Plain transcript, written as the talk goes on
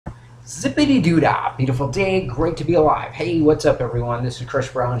Zippity doo dah, beautiful day, great to be alive. Hey, what's up everyone? This is Chris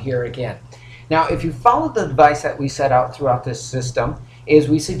Brown here again. Now, if you follow the advice that we set out throughout this system, is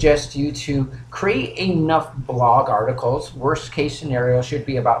we suggest you to create enough blog articles. Worst case scenario should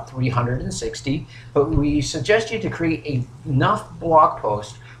be about 360, but we suggest you to create enough blog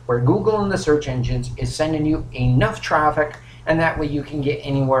posts where Google and the search engines is sending you enough traffic, and that way you can get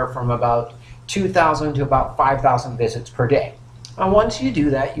anywhere from about 2,000 to about 5,000 visits per day. And once you do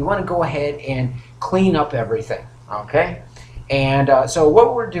that, you want to go ahead and clean up everything, okay? And so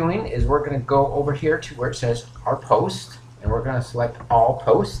what we're doing is we're going to go over here to where it says our post, and we're going to select all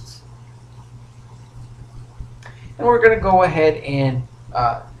posts. And we're going to go ahead and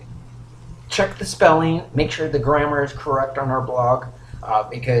check the spelling, make sure the grammar is correct on our blog,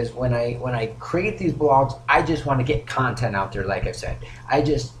 because when I create these blogs, I just want to get content out there. Like I said, I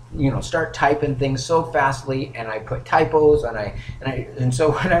just start typing things so fastly, and I put typos, and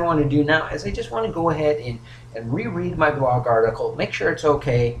so what I want to do now is I just want to go ahead and reread my blog article, make sure it's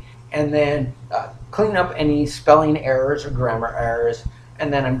okay, and then clean up any spelling errors or grammar errors,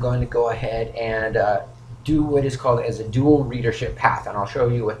 and then I'm going to go ahead and do what is called as a dual readership path, and I'll show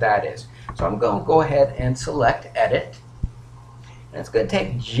you what that is. So I'm going to go ahead and select edit, and it's going to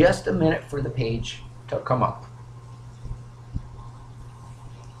take just a minute for the page to come up.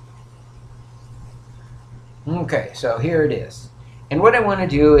 Okay, so here it is. And what I want to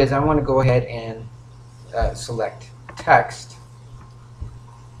do is I want to go ahead and select text.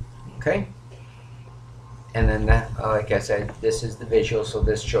 Okay. And then, like I said, this is the visual, so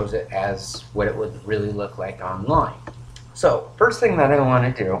this shows it as what it would really look like online. So, first thing that I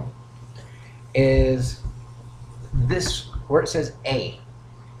want to do is this, where it says A.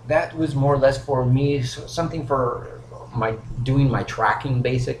 That was more or less for me, so something for doing my tracking,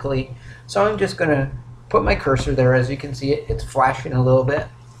 basically. So I'm just going to put my cursor there. As you can see, it's flashing a little bit.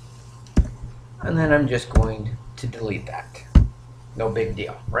 And then I'm just going to delete that. No big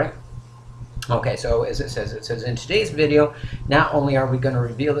deal, right? Okay, so as it says in today's video, not only are we going to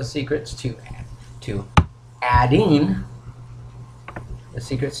reveal the secrets to adding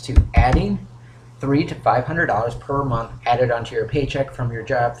 $300 to $500 per month added onto your paycheck from your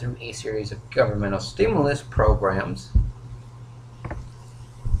job through a series of governmental stimulus programs.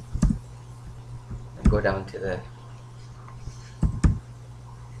 And go down to the,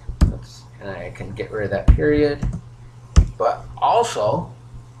 and I can get rid of that period, but also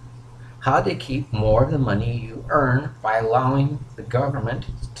how to keep more of the money you earn by allowing the government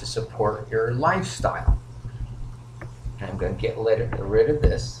to support your lifestyle. And I'm going to get rid of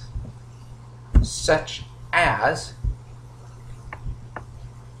this, such as,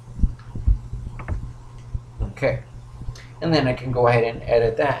 okay, and then I can go ahead and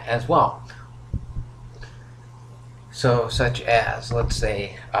edit that as well. So such as, let's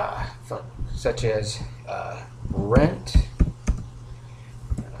say, such as rent,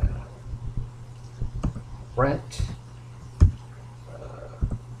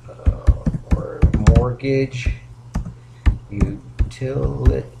 or mortgage,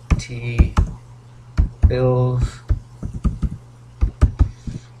 utility bills,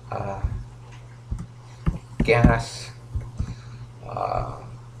 gas,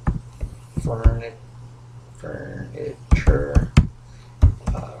 furniture,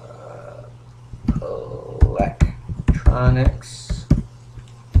 electronics,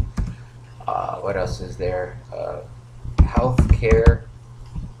 what else is there? Healthcare,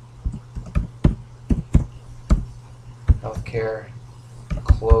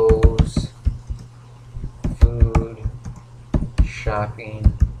 clothes, food,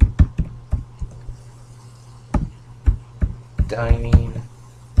 shopping, dining,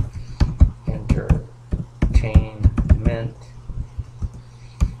 entertainment,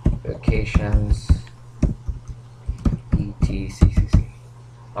 vacations, etc.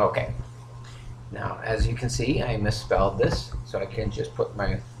 Okay. Now, as you can see, I misspelled this, so I can just put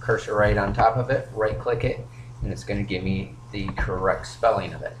my cursor right on top of it, right-click it, and it's going to give me the correct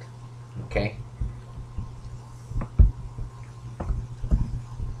spelling of it. Okay.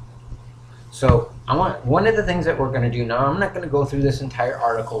 So one of the things that we're going to do now, I'm not going to go through this entire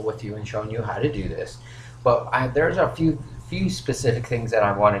article with you and showing you how to do this, but there's a few specific things that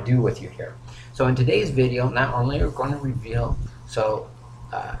I want to do with you here. So in today's video, not only are we going to reveal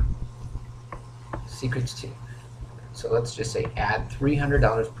secrets to, so let's just say add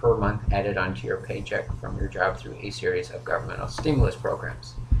 $300 per month added onto your paycheck from your job through a series of governmental stimulus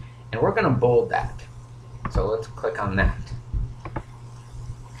programs, and we're going to bold that. So let's click on that.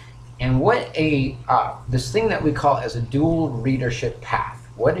 And what this thing that we call as a dual readership path,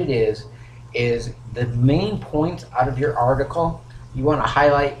 what it is the main points out of your article you want to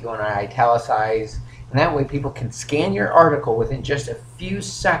highlight, you want to italicize, and that way people can scan your article within just a few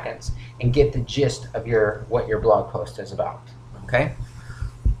seconds and get the gist of what your blog post is about. Okay?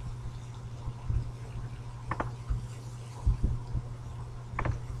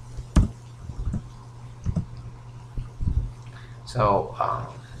 So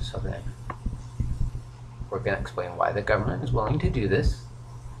then we're going to explain why the government is willing to do this,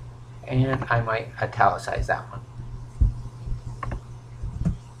 and I might italicize that one.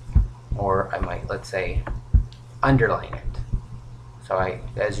 Or I might, let's say, underline it. So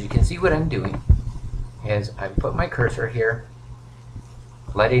as you can see, what I'm doing is I put my cursor here,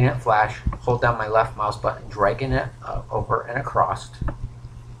 letting it flash, hold down my left mouse button, dragging it over and across,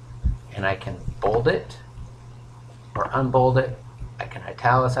 and I can bold it or unbold it. I can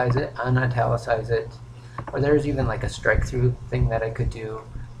italicize it, unitalicize it, or there's even like a strike through thing that I could do.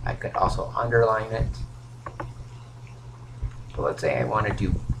 I could also underline it. But let's say I want to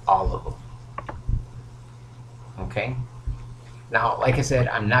do all of them. Okay? Now, like I said,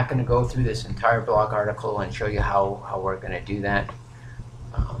 I'm not going to go through this entire blog article and show you how we're going to do that.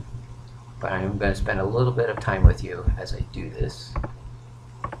 But I'm going to spend a little bit of time with you as I do this.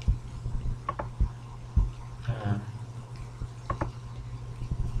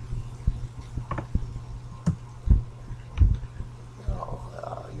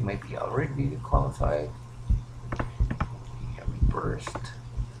 You might be already qualified. Burst.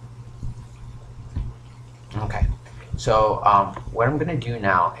 Okay, so what I'm going to do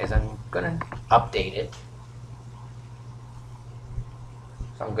now is I'm going to update it.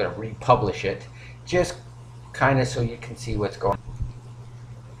 So I'm going to republish it, just kind of so you can see what's going on.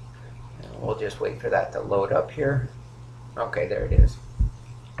 And we'll just wait for that to load up here. Okay, there it is.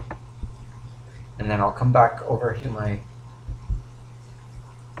 And then I'll come back over to my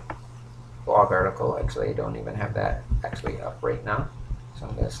blog article. Actually, I don't even have that actually up right now. So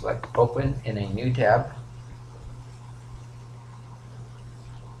I'm going to select open in a new tab.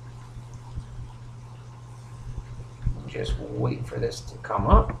 Just wait for this to come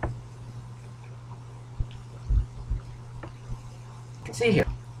up. You can see here.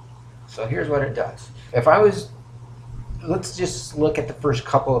 So here's what it does. If I was, let's just look at the first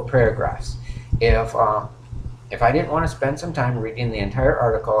couple of paragraphs. If I didn't want to spend some time reading the entire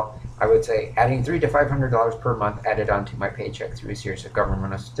article, I would say adding $300 to $500 per month added onto my paycheck through a series of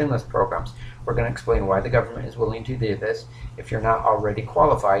government stimulus programs. We're going to explain why the government is willing to do this. If you're not already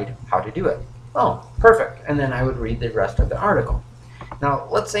qualified, how to do it. Oh, perfect. And then I would read the rest of the article. Now,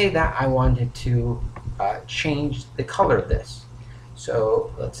 let's say that I wanted to change the color of this.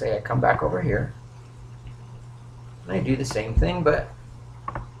 So let's say I come back over here and I do the same thing, but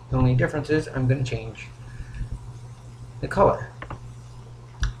the only difference is I'm going to change the color,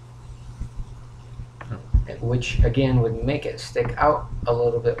 which again would make it stick out a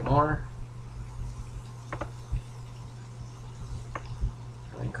little bit more.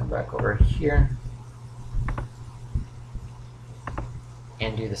 And then come back over here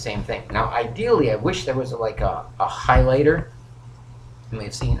and do the same thing. Now ideally I wish there was like a highlighter. You may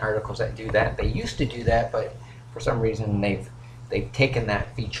have seen articles that do that. They used to do that, but for some reason they've taken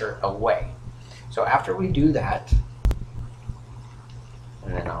that feature away. So after we do that,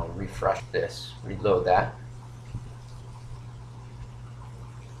 and then I'll refresh this, reload that.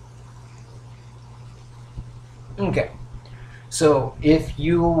 Okay, so if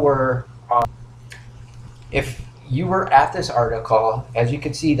you were at this article, as you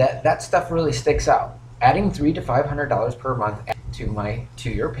can see, that stuff really sticks out. Adding $300 to $500 per month to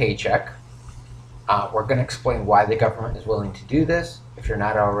your paycheck. We're going to explain why the government is willing to do this. If you're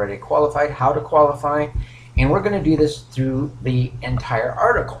not already qualified, how to qualify. And we're going to do this through the entire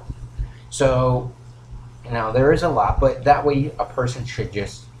article. So now there is a lot, but that way a person should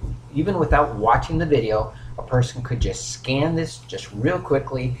just, even without watching the video, a person could just scan this just real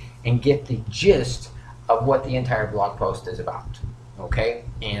quickly and get the gist of what the entire blog post is about. Okay?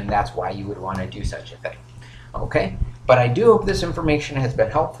 And that's why you would want to do such a thing. Okay? But I do hope this information has been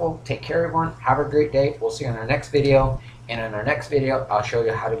helpful. Take care, everyone. Have a great day. We'll see you in our next video. And in our next video, I'll show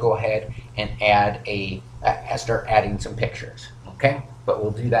you how to go ahead and start adding some pictures. Okay? But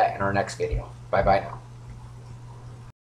we'll do that in our next video. Bye-bye now.